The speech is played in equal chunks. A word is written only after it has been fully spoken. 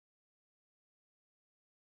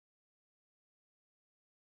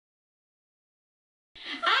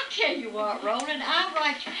tell you what, Roland,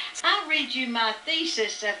 I'll read you my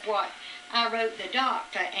thesis of what I wrote the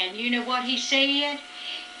doctor, and you know what he said?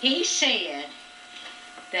 He said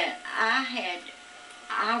that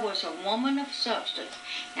I was a woman of substance,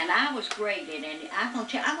 and I was graded, and I'm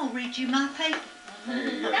gonna read you my paper.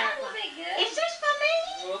 That will be good. Is this for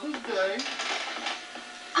me? Mother's Day.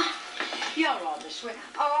 Y'all are the sweet.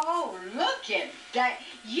 Oh, look at that.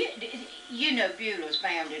 You know Beulah's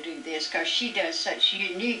bound to do this because she does such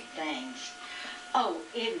unique things. Oh,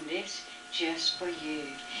 isn't this just for you?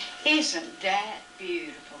 Isn't that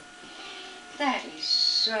beautiful? That is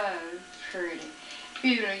so pretty.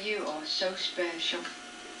 Beulah, you are so special.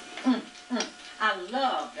 I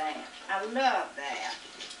love that. I love that.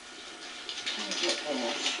 Let me get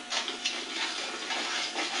this.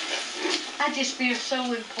 I just feel so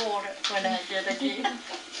important when I get a gift.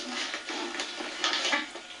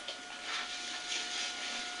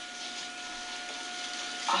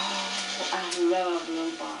 Oh, I love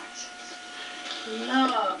little boxes.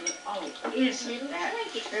 Love it. Oh, isn't that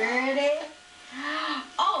pretty?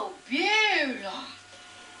 Oh, Beulah.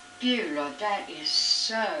 Beulah, that is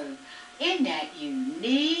so, isn't that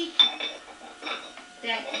unique?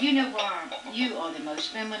 That, you know what, you are the most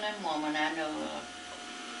feminine woman I know of.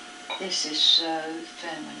 This is so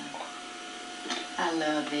feminine. I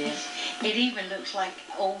love this. It even looks like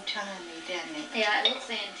old-timey, doesn't it? Yeah, it looks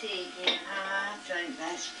antique, yeah. I think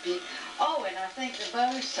that's big. Oh, and I think the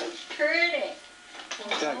bow's so pretty.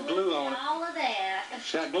 It's got glue on it. All of that.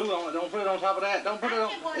 It's got glue on it. Don't put it on top of that. Don't put it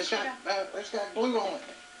on. It's got glue on it.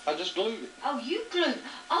 I just glued it. Oh, you glued.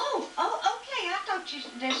 Oh, okay. I thought you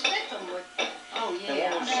just stick them with. Oh,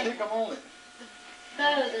 yeah. And stick them on it.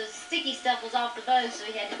 Bow, the sticky stuff was off the bow, so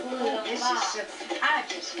we had to glue it on the box. I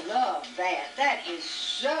just love that. That is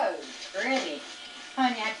so pretty.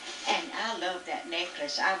 Honey, and I love that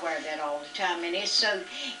necklace. I wear that all the time, and it's so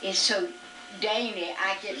dainty.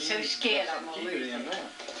 I get so scared I'm going to lose it.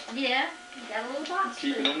 Yeah, you got a little box.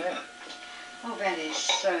 Keep it in there. Oh, that is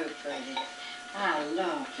so pretty. I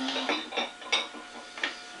love that.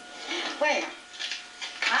 Well,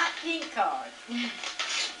 hot pink card.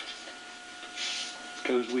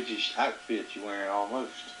 Goes with your outfit you're wearing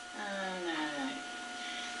almost. Oh, no.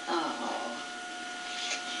 Oh.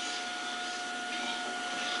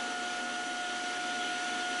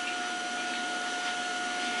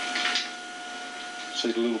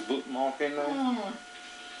 See the little bookmark in there? Mm.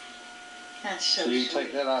 That's so So you sweet.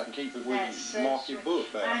 take that out and keep it with That's you. so Mark your sweet.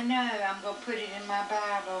 book back. I know. I'm going to put it in my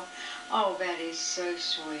Bible. Oh, that is so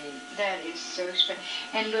sweet. That is so sweet.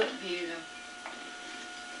 And look, Beulah.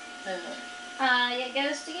 Look. It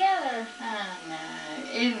goes together. I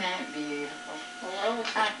know. Isn't that beautiful? Well,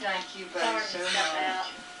 I thank you both so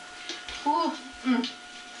much. Whew.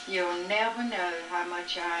 You'll never know how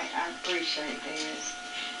much I appreciate this.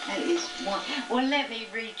 That is one. Well, let me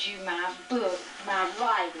read you my book, my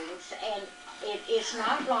writings, and it's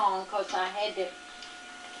not long because I had to.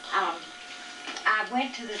 I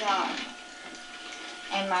went to the doctor,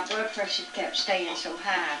 and my blood pressure kept staying so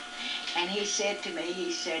high, and he said to me,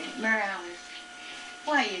 he said, Mary Alice,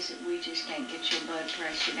 why is it we just can't get your blood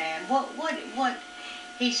pressure down? What?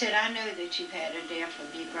 He said, I know that you've had a death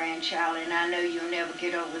of your grandchild, and I know you'll never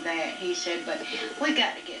get over that. He said, but we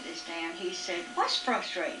got to get this down. He said, what's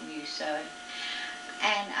frustrating you so?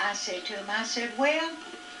 And I said to him, I said, well,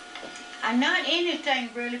 I'm not anything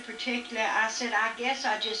really particular. I said, I guess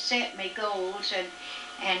I just set me goals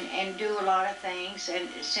and do a lot of things. And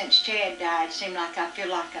since Chad died, it seemed like I feel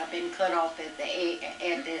like I've been cut off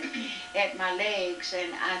at my legs,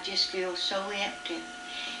 and I just feel so empty.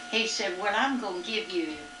 He said, well, I'm going to give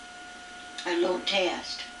you a little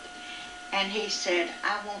test. And he said,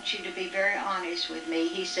 I want you to be very honest with me.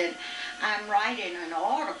 He said, I'm writing an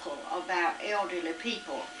article about elderly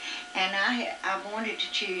people, and I wanted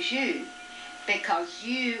to choose you because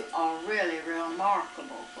you are really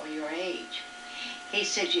remarkable for your age. He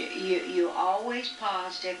said, you're always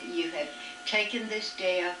positive. You have taken this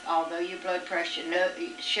death, although your blood pressure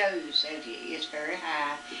shows that it's very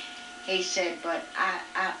high. He said, but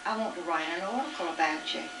I want to write an article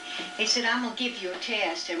about you. He said, I'm going to give you a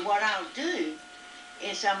test, and what I'll do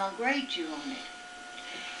is I'm going to grade you on it.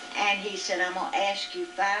 And he said, I'm going to ask you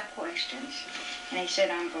 5 questions. And he said,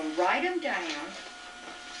 I'm going to write them down,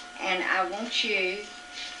 and I want you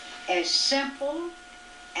as simple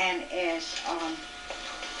and as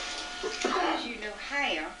you know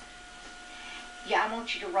how. Yeah, I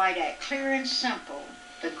want you to write out clear and simple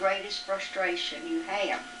the greatest frustration you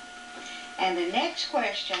have. And the next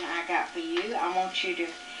question I got for you, I want you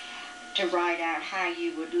to write out how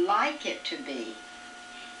you would like it to be.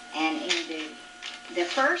 And in the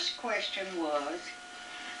first question was,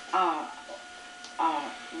 uh,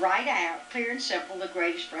 write out, clear and simple, the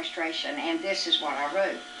greatest frustration. And this is what I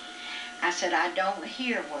wrote. I said, I don't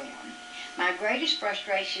hear well. My greatest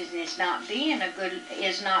frustration is not being a good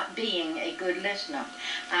listener.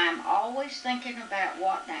 I'm always thinking about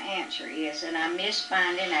what the answer is, and I miss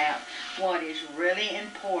finding out what is really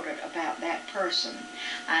important about that person.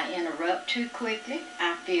 I interrupt too quickly.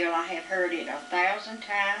 I feel I have heard it 1,000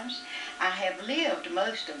 times. I have lived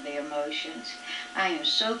most of the emotions. I am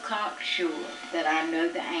so cocksure that I know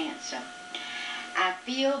the answer. I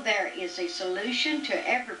feel there is a solution to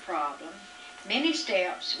every problem, many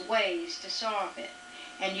steps, ways to solve it,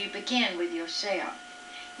 and you begin with yourself.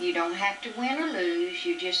 You don't have to win or lose,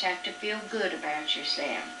 you just have to feel good about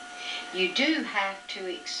yourself. You do have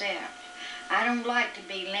to accept. I don't like to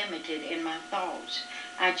be limited in my thoughts.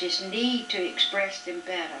 I just need to express them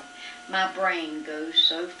better. My brain goes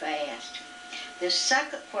so fast. The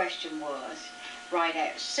second question was, write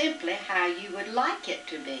out simply how you would like it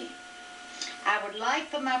to be. I would like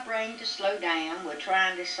for my brain to slow down with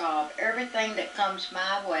trying to solve everything that comes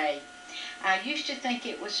my way. I used to think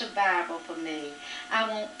it was survival for me. I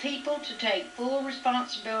want people to take full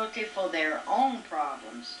responsibility for their own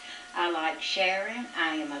problems. I like sharing.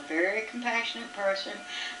 I am a very compassionate person.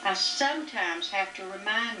 I sometimes have to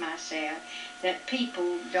remind myself that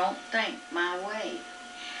people don't think my way.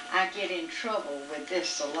 I get in trouble with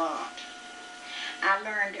this a lot. I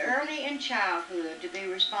learned early in childhood to be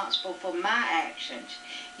responsible for my actions.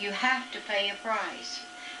 You have to pay a price.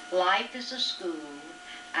 Life is a school.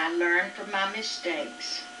 I learned from my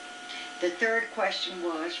mistakes. The third question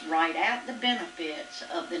was, write out the benefits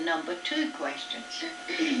of the number 2 questions.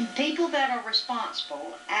 People that are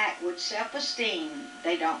responsible act with self-esteem.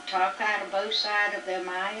 They don't talk out of both sides of their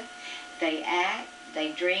mouth. They act,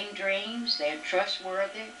 they dream dreams, they're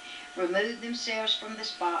trustworthy, remove themselves from the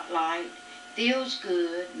spotlight, feels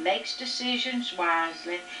good, makes decisions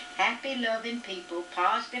wisely, happy, loving people,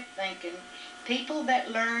 positive thinking, people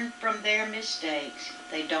that learn from their mistakes.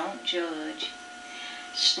 They don't judge.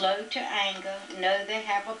 Slow to anger, know they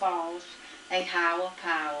have a boss, a higher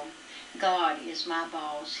power. God is my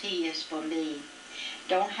boss, He is for me.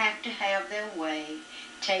 Don't have to have their way,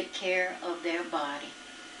 take care of their body.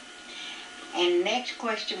 And next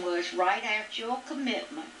question was, write out your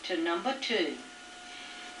commitment to number 2.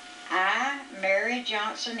 I, Mary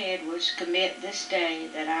Johnson Edwards, commit this day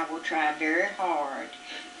that I will try very hard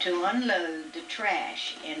to unload the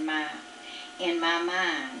trash in my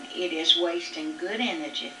mind. It is wasting good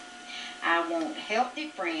energy. I want healthy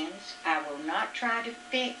friends. I will not try to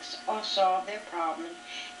fix or solve their problems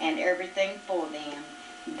and everything for them.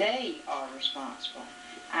 They are responsible.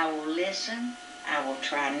 I will listen. I will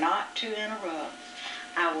try not to interrupt.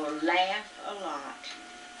 I will laugh a lot.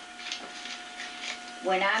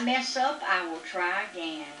 When I mess up, I will try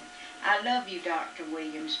again. I love you, Dr.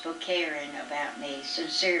 Williams, for caring about me.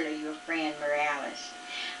 Sincerely, your friend, Morales.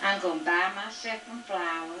 I'm going to buy myself some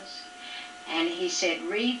flowers. And he said,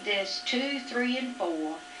 read this 2, 3, and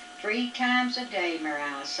 4, 3 times a day,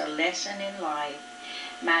 Morales, a lesson in life.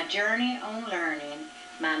 My journey on learning,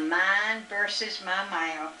 my mind versus my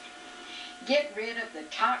mouth. Get rid of the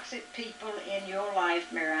toxic people in your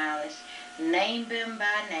life, Morales. Name them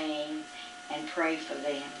by name and pray for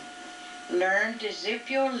them. Learn to zip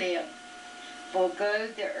your lip. Forgo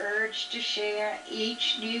the urge to share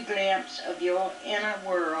each new glimpse of your inner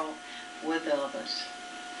world with others.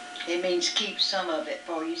 It means keep some of it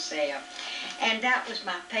for yourself. And that was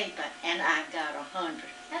my paper, and I got 100.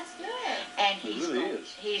 That's good. And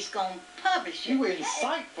he's going to publish it. You were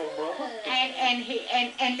insightful, brother.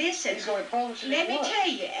 And listen. He's going to publish it. Let me tell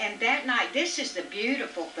you. And that night, this is the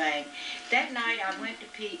beautiful thing. That night, I went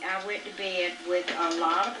to bed with a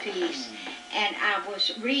lot of peace, and I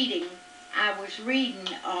was reading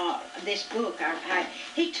this book.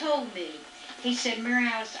 He told me. He said,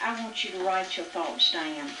 Morales, I want you to write your thoughts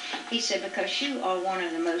down. He said, because you are one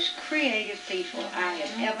of the most creative people I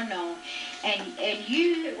have ever known. And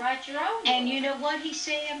you could write your own book. And you know what he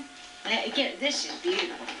said? Now, again, this is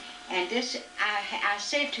beautiful. And this, I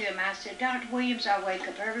said to him, I said, Dr. Williams, I wake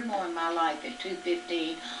up every morning in my life at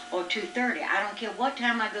 2:15 or 2:30. I don't care what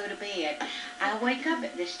time I go to bed. I wake up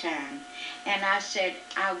at this time. And I said,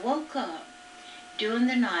 I woke up during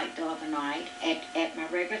the night, the other night, at my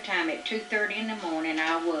regular time at 2:30 in the morning.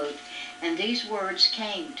 I woke, and these words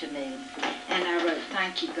came to me, and I wrote,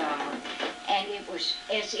 thank you, God. And it was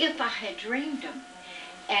as if I had dreamed them.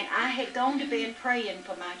 And I had gone to bed praying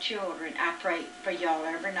for my children. I prayed for y'all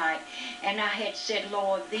every night. And I had said,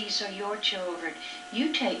 Lord, these are your children.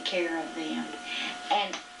 You take care of them.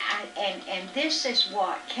 And this is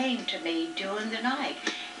what came to me during the night.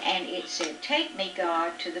 And it said, take me,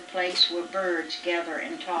 God, to the place where birds gather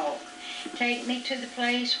and talk. Take me to the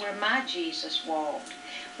place where my Jesus walked,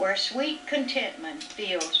 where sweet contentment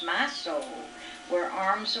fills my soul, where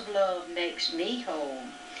arms of love makes me whole.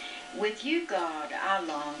 With you, God, I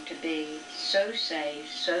long to be, so safe,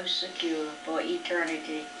 so secure for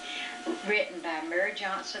eternity. Written by Mary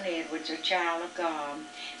Johnson Edwards, a child of God.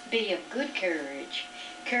 Be of good courage.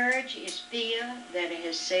 Courage is fear that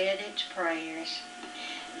has said its prayers.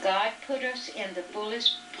 God put us in the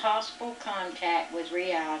fullest possible contact with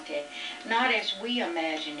reality, not as we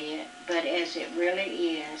imagine it, but as it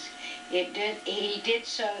really is. It did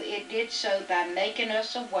so by making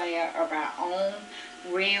us aware of our own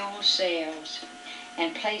real selves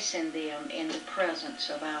and placing them in the presence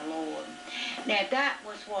of our Lord. Now that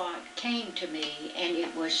was what came to me, and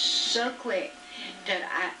it was so quick that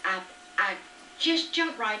I just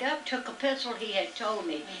jumped right up, took a pencil. He had told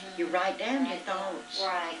me, you write down your thoughts.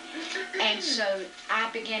 Right. And so I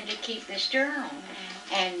began to keep this journal.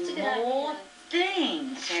 And more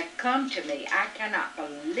things have come to me. I cannot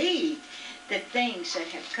believe the things that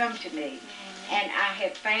have come to me. And I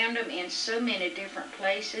have found them in so many different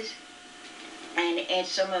places. And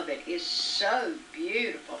some of it is so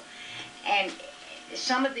beautiful. And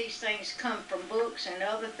some of these things come from books, and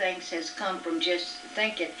other things has come from just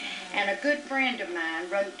thinking. And a good friend of mine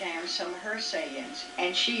wrote down some of her sayings,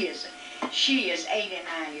 and she is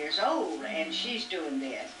 89 years old, and she's doing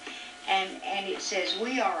this. And it says,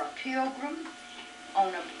 we are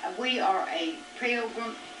on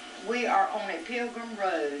a pilgrim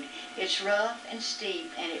road. It's rough and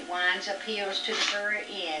steep, and it winds up hills to the very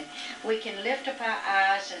end. We can lift up our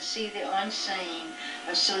eyes and see the unseen,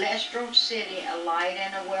 a celestial city, a light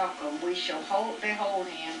and a welcome. We shall behold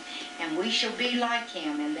him, and we shall be like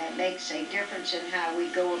him, and that makes a difference in how we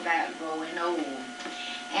go about growing old.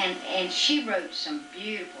 And she wrote some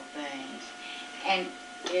beautiful things. And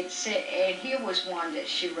it said, and here was one that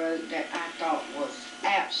she wrote that I thought was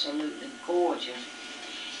absolutely gorgeous.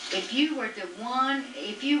 If you were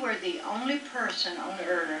the only person on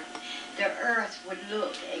earth, the earth would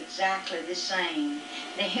look exactly the same.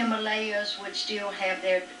 The Himalayas would still have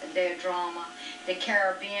their drama. The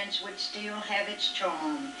Caribbean would still have its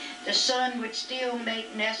charm. The sun would still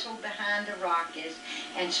nestle behind the Rockies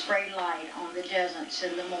and spray light on the deserts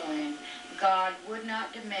in the morning. God would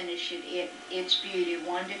not diminish its beauty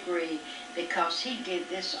 1 degree, because he did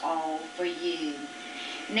this all for you.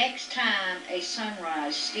 Next time a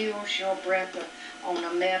sunrise steals your breath on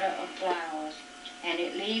a meadow of flowers, and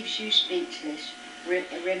it leaves you speechless,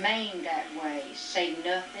 remain that way. Say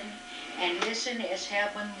nothing, and listen as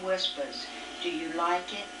heaven whispers, do you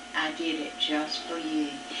like it? I did it just for you.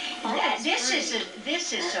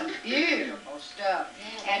 This is some beautiful stuff.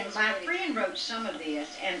 Yeah, and my friend wrote some of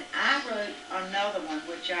this, and I wrote another one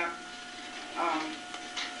which that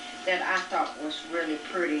I thought was really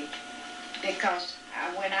pretty, because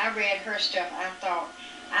when I read her stuff, I thought,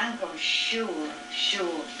 I'm going to sure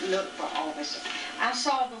look for all this. I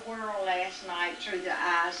saw the world last night through the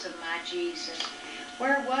eyes of my Jesus.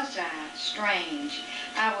 Where was I? Strange.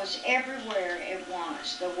 I was everywhere at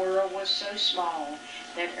once. The world was so small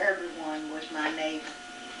that everyone was my neighbor.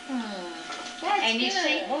 That's and you good.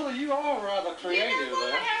 see, Well, you are rather creative You know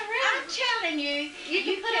what? there. I'm telling you, You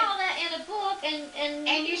can put all that in a book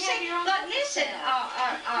and you have see, your own but book listen,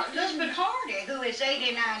 yourself. Elizabeth Hardy, who is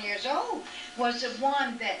 89 years old, was the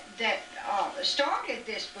one that started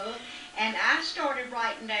this book, and I started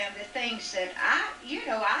writing down the things that I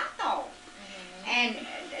thought. And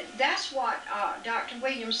that's what Dr.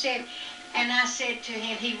 Williams said. And I said to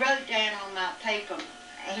him, he wrote down on my paper,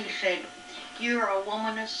 he said, you're a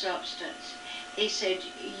woman of substance. He said,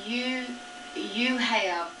 you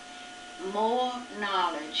have more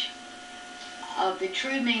knowledge of the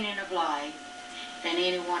true meaning of life than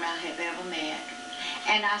anyone I have ever met.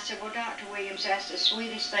 And I said, well, Dr. Williams, that's the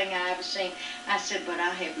sweetest thing I ever seen. I said, but I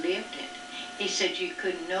have lived it. He said, you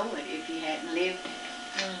couldn't know it if you hadn't lived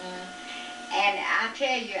it. And I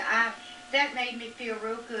tell you, that made me feel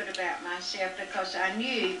real good about myself, because I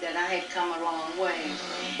knew that I had come a long way.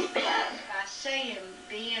 Because by saying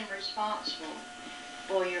being responsible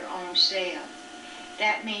for your own self,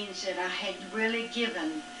 that means that I had really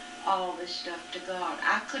given all this stuff to God.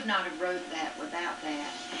 I could not have wrote that without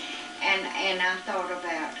that. And I thought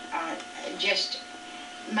about just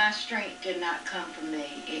my strength did not come from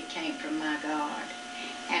me. It came from my God.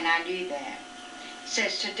 And I knew that. It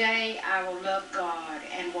says, today I will love God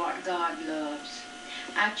and what God loves.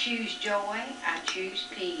 I choose joy. I choose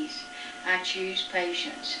peace. I choose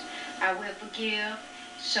patience. I will forgive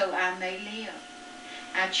so I may live.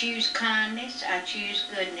 I choose kindness, I choose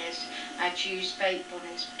goodness, I choose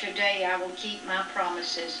faithfulness. Today I will keep my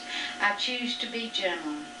promises. I choose to be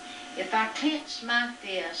gentle. If I clench my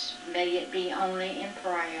fist, may it be only in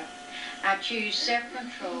prayer. I choose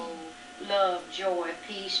self-control, love, joy,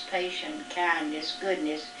 peace, patience, kindness,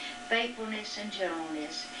 goodness, faithfulness, and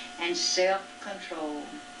gentleness, and self-control.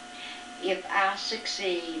 If I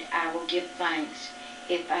succeed, I will give thanks.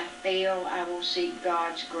 If I fail, I will seek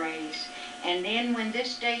God's grace. And then when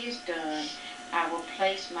this day is done, I will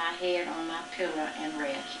place my head on my pillow and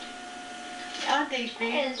rest. Aren't these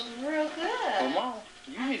That is beautiful? real good. Well, Mom,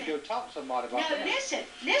 you need to go talk to somebody about No, that.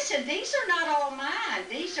 listen, these are not all mine.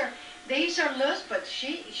 These are Elizabeth.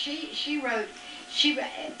 She wrote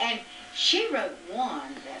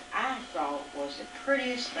one that I thought was the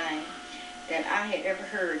prettiest thing that I had ever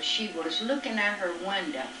heard. She was looking out her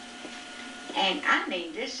window, and I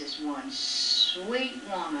mean, this is one sweet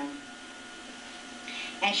woman.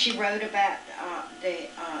 And she wrote about the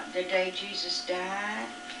day Jesus died,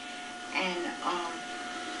 and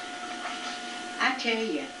I tell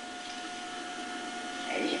you,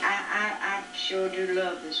 I sure do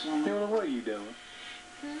love this woman. Fiona, what are you doing?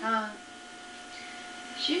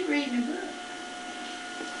 She's reading a book.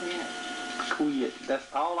 Yeah. Quit. That's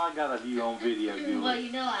all I got of you on video, Well, Julie.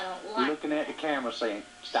 you know I don't You're like looking at the camera saying,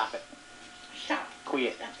 stop it. Stop.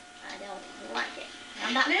 Quit. I don't like it.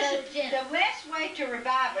 I'm not Listen, so gentle. the best way to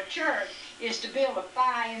revive a church is to build a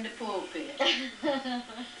fire in the pulpit. I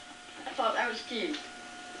thought that was cute.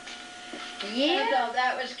 I Yeah. thought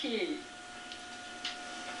that was cute.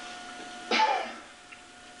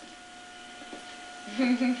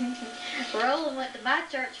 Roland went to my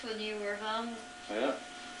church when you were home. Yeah.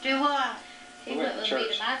 Do what? He We went went with to me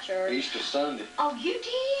church. to my church. Easter Sunday. Oh, you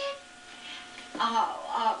did?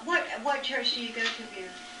 What church do you go to here?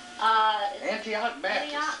 Antioch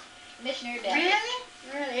Baptist. Antioch Missionary Baptist.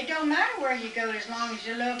 Really? Really? It don't matter where you go as long as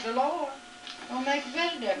you love the Lord. Don't make a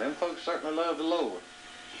bit of difference. Them folks certainly love the Lord.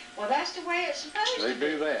 Well, that's the way it's supposed They to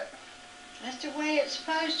do be. that. That's the way it's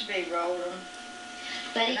supposed to be, Roland.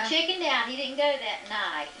 But he And I- chickened out. He didn't go that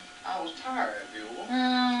night. I was tired, Jewel.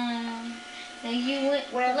 Now you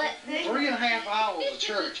went. Well, let, the thing- 3.5 hours of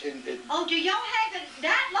church and Oh, do y'all have it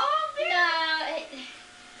that long, then? no,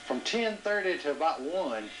 from 10:30 to about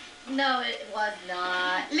 1. no, it was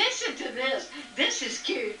not. Listen to this. This is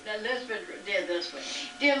cute. Now, Elizabeth did this one.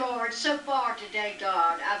 Dear Lord, so far today,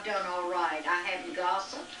 God, I've done all right. I haven't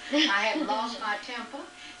gossiped. I haven't lost my temper.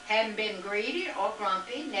 Haven't been greedy or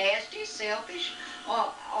grumpy, nasty, selfish,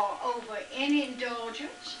 or over any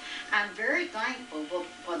indulgence. I'm very thankful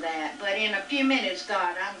for that. But in a few minutes,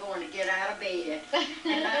 God, I'm going to get out of bed.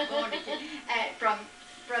 And I'm going to get,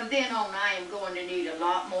 from then on, I am going to need a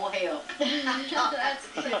lot more help. That's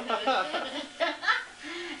good.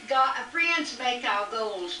 God, friends make our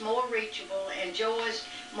goals more reachable and joys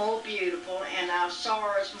more beautiful and our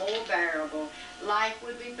sorrows more bearable. Life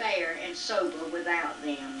would be bare and sober without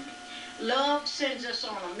them. Love sends us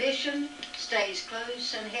on a mission, stays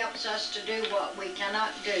close, and helps us to do what we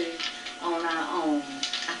cannot do on our own.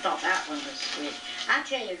 I thought that one was sweet. I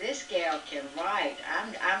tell you, this gal can write.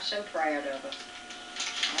 I'm so proud of her.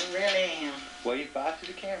 I really am. Wave bye to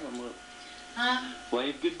the camera, look. Huh?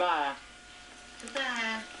 Wave goodbye.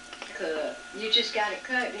 Goodbye. Cut. You just got it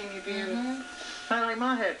cut, didn't you, Beauty? Mhm. I like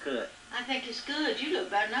my haircut. I think it's good. You look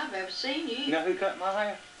better than I've ever seen you. You know who cut my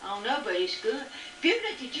hair? I don't know, but it's good. Beauty,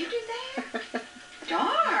 did you do that?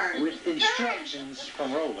 Darn. With instructions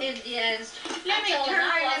from Roland. Yes. Let me I told him turn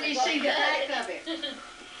I around, let me wasn't see the gonna back cut of it.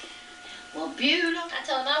 Well, Beauty, I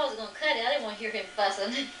told him I wasn't gonna cut it. I didn't want to hear him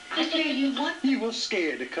fussing. I tell you what, You was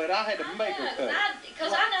scared to cut. I had to make her cut.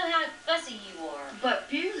 Because I know how fussy you are. but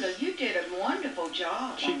Beauty, you did a wonderful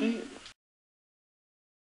job. She on it. did.